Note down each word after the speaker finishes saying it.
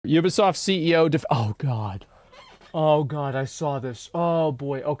Ubisoft CEO oh god. Oh god, I saw this. Oh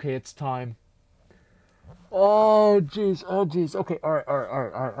boy. Okay, it's time. Oh jeez. Oh jeez. Okay,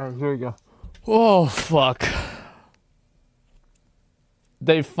 alright, here we go. Oh fuck.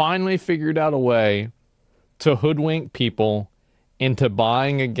 They finally figured out a way to hoodwink people into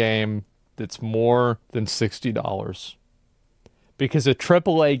buying a game that's more than $60. Because a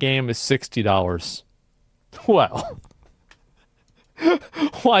AAA game is $60. Well,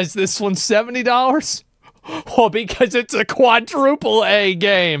 why is this one $70? Well, because it's a quadruple-A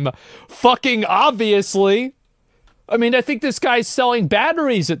game. Fucking obviously. I mean, I think this guy's selling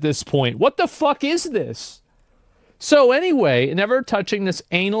batteries at this point. What the fuck is this? So anyway, never touching this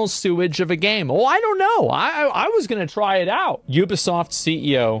anal sewage of a game. Well, I don't know. I was going to try it out. Ubisoft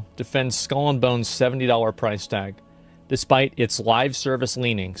CEO defends Skull and Bones' $70 price tag, despite its live service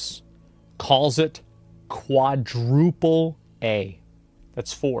leanings. Calls it Quadruple-A.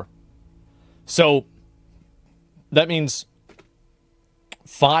 That's 4. So that means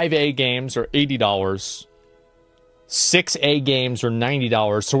 5A games are $80. 6A games are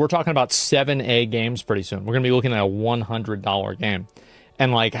 $90. So we're talking about 7A games pretty soon. We're going to be looking at a $100 game.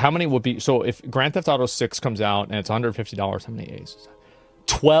 And like, how many would be... So if Grand Theft Auto 6 comes out and it's $150, how many A's is that?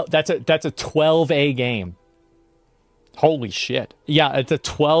 12. That's a 12A game. Holy shit. Yeah, it's a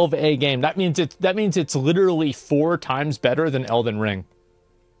 12A game. That means it's literally 4 times better than Elden Ring.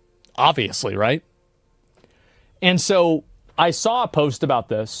 Obviously, right? And so I saw a post about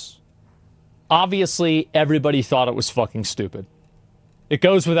this. Obviously, everybody thought it was fucking stupid. It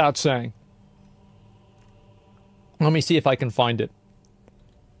goes without saying. Let me see if I can find it.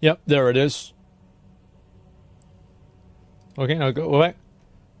 Yep, there it is. Okay, now go away.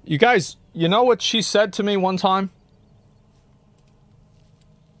 You guys, you know what she said to me one time?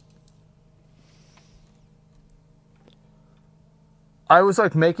 I was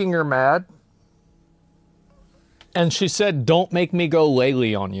like making her mad. And she said, "Don't make me go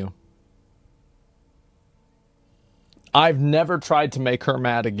Laylee on you." I've never tried to make her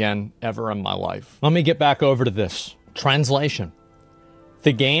mad again ever in my life. Let me get back over to this. Translation.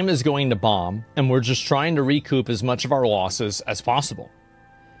 The game is going to bomb, and we're just trying to recoup as much of our losses as possible.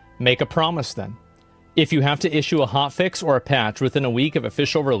 Make a promise then. If you have to issue a hotfix or a patch within a week of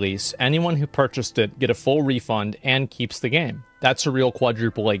official release, anyone who purchased it get a full refund and keeps the game. That's a real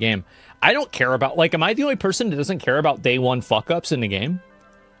quadruple-A game. I don't care about, like, am I the only person that doesn't care about day one fuck-ups in the game?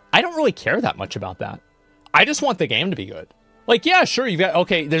 I don't really care that much about that. I just want the game to be good. Like, yeah, sure, you've got,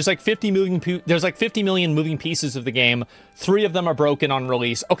 okay, there's like 50 million moving pieces of the game. 3 of them are broken on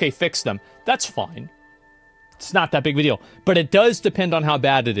release. Okay, fix them. That's fine. It's not that big of a deal. But it does depend on how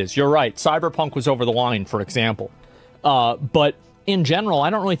bad it is. You're right. Cyberpunk was over the line, for example. But in general,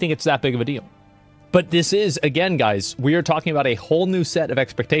 I don't really think it's that big of a deal. But this is, again, guys, we are talking about a whole new set of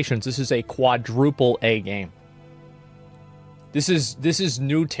expectations. This is a quadruple-A game. This is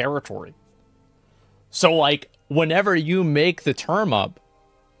new territory. So, like, whenever you make the term up,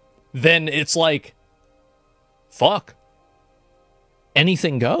 then it's like, fuck.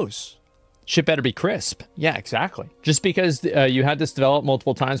 Anything goes. Shit better be crisp. Yeah, exactly. Just because you had this developed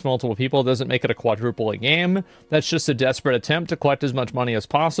multiple times, multiple people, doesn't make it a quadruple-A game. That's just a desperate attempt to collect as much money as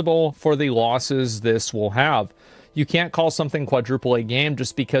possible for the losses this will have. You can't call something quadruple-A game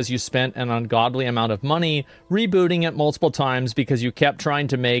just because you spent an ungodly amount of money rebooting it multiple times because you kept trying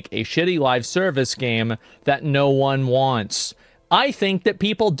to make a shitty live service game that no one wants. I think that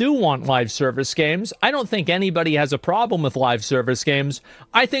people do want live service games. I don't think anybody has a problem with live service games.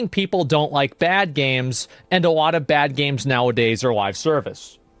 I think people don't like bad games, and a lot of bad games nowadays are live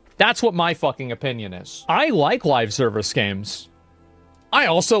service. That's what my fucking opinion is. I like live service games. I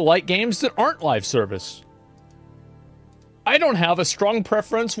also like games that aren't live service. I don't have a strong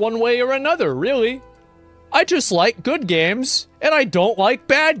preference one way or another, really. I just like good games, and I don't like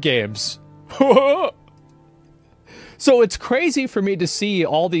bad games. So it's crazy for me to see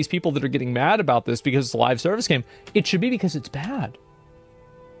all these people that are getting mad about this because it's a live service game. It should be because it's bad.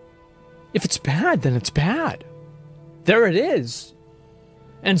 If it's bad, then it's bad. There it is.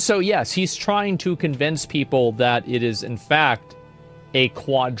 And so, yes, he's trying to convince people that it is, in fact, a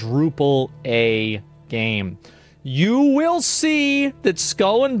quadruple-A game. You will see that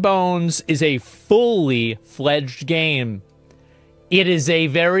Skull and Bones is a fully fledged game. It is a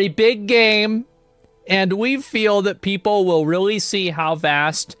very big game. And we feel that people will really see how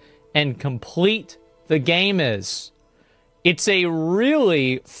vast and complete the game is. It's a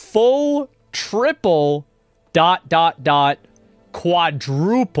really full, triple,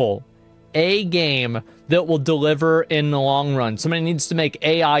 quadruple A game that will deliver in the long run. Somebody needs to make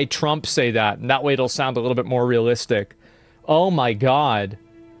AI Trump say that, and that way it'll sound a little bit more realistic. Oh my god.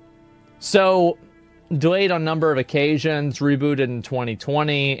 So, delayed on number of occasions, rebooted in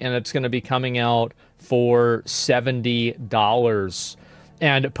 2020, and it's going to be coming out for $70.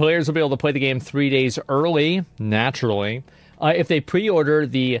 And players will be able to play the game 3 days early, naturally, if they pre-order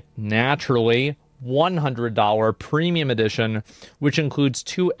the naturally $100 premium edition, which includes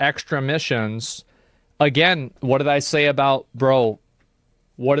 2 extra missions. Again, what did I say about, bro?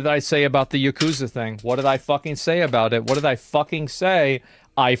 What did I say about the Yakuza thing? What did I fucking say about it? What did I fucking say?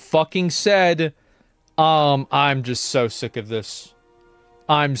 I fucking said, I'm just so sick of this.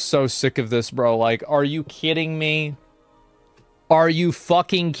 I'm so sick of this, bro. Like, are you kidding me? Are you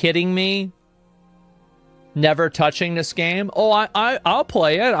fucking kidding me? Never touching this game? Oh, I'll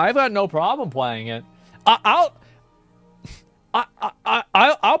play it. I've got no problem playing it. I'll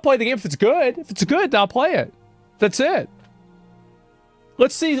play the game if it's good. If it's good, I'll play it. That's it.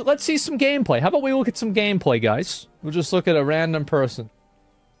 Let's see some gameplay. How about we look at some gameplay, guys? We'll just look at a random person.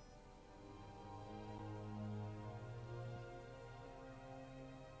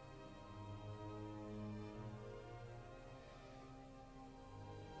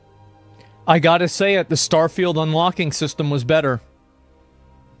 I gotta say it, the Starfield unlocking system was better.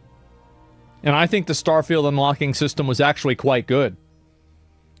 And I think the Starfield unlocking system was actually quite good.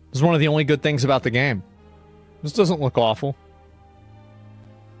 It was one of the only good things about the game. This doesn't look awful.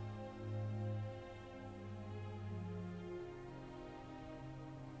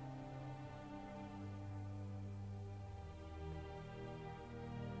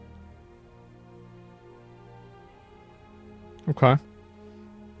 Okay.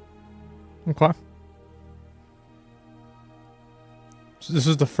 Okay. So this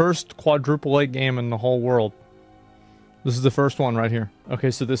is the first Quadruple-A game in the whole world. This is the first one right here. Okay,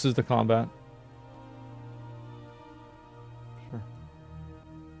 so this is the combat. Sure.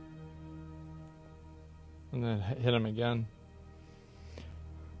 And then hit him again.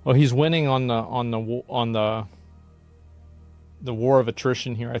 Oh, he's winning on the war of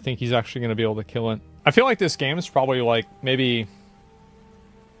attrition here. I think he's actually going to be able to kill it. I feel like this game is probably like maybe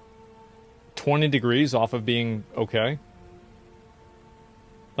 20 degrees off of being okay.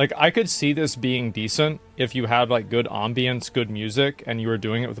 Like, I could see this being decent if you had, like, good ambience, good music, and you were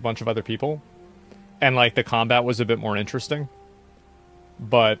doing it with a bunch of other people. And, like, the combat was a bit more interesting.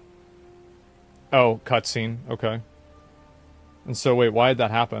 But... oh, cutscene. Okay. And so, wait, why did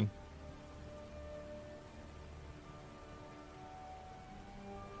that happen?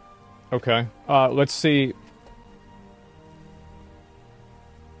 Okay. Let's see...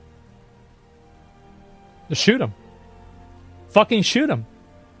 shoot him. Fucking shoot him.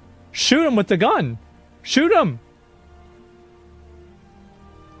 Shoot him with the gun. Shoot him.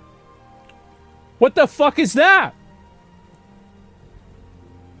 What the fuck is that?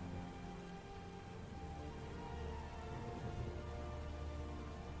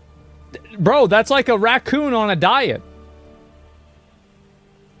 Bro, that's like a raccoon on a diet.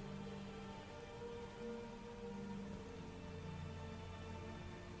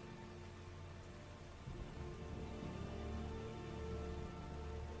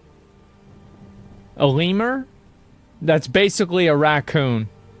 A lemur? That's basically a raccoon.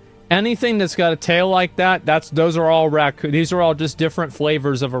 Anything that's got a tail like that, those are all raccoon. These are all just different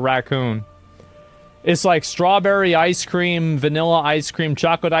flavors of a raccoon. It's like strawberry ice cream, vanilla ice cream,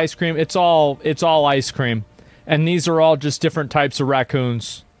 chocolate ice cream. It's all ice cream. And these are all just different types of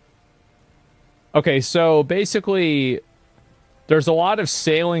raccoons. Okay, so basically there's a lot of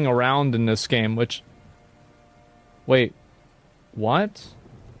sailing around in this game, which... wait. What?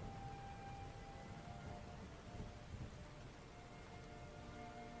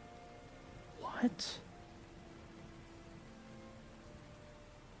 What?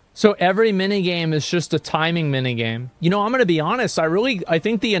 So every minigame is just a timing minigame. You know, I'm going to be honest, I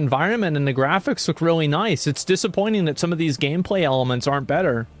think the environment and the graphics look really nice. It's disappointing that some of these gameplay elements aren't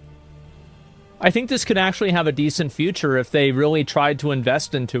better. I think this could actually have a decent future if they really tried to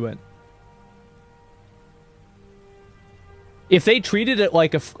invest into it. If they treated it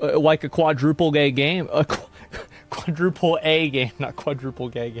like a quadruple-A game, quadruple-A game, not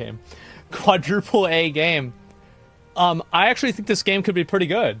quadruple-gay game. Quadruple-A game. I actually think this game could be pretty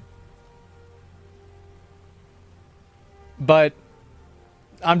good. But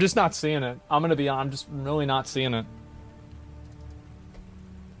I'm just not seeing it. I'm just really not seeing it.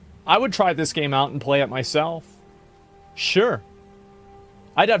 I would try this game out and play it myself. Sure.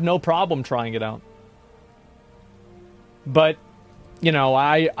 I'd have no problem trying it out. But, you know,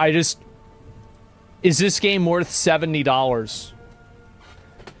 I just... is this game worth $70?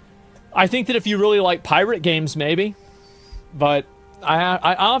 I think that if you really like pirate games, maybe. But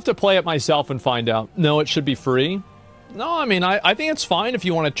I'll have to play it myself and find out. No, it should be free. No, I mean, I think it's fine if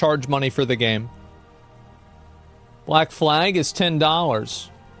you want to charge money for the game. Black Flag is $10.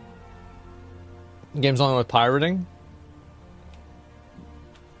 The game's only with pirating.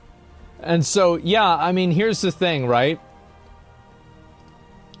 And so, yeah, I mean, here's the thing, right?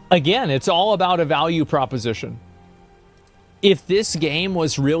 Again, it's all about a value proposition. If this game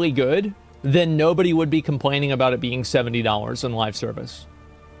was really good, then nobody would be complaining about it being $70 in live service.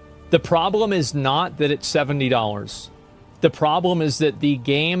 The problem is not that it's $70. The problem is that the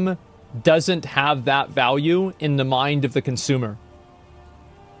game doesn't have that value in the mind of the consumer.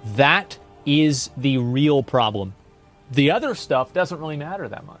 That is the real problem. The other stuff doesn't really matter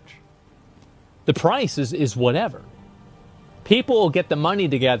that much. The price is whatever. People will get the money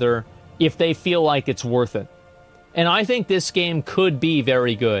together if they feel like it's worth it. And I think this game could be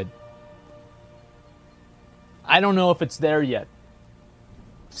very good. I don't know if it's there yet.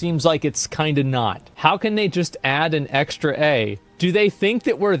 Seems like it's kind of not. How can they just add an extra A? Do they think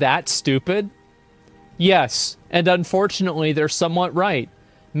that we're that stupid? Yes, and unfortunately they're somewhat right.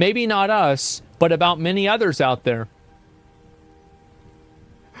 Maybe not us, but about many others out there.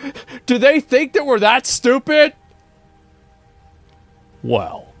 Do they think that we're that stupid?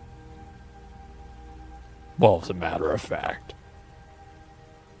 Well, as a matter of fact,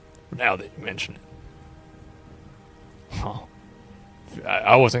 now that you mention it. Well,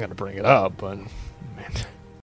 I wasn't going to bring it up, but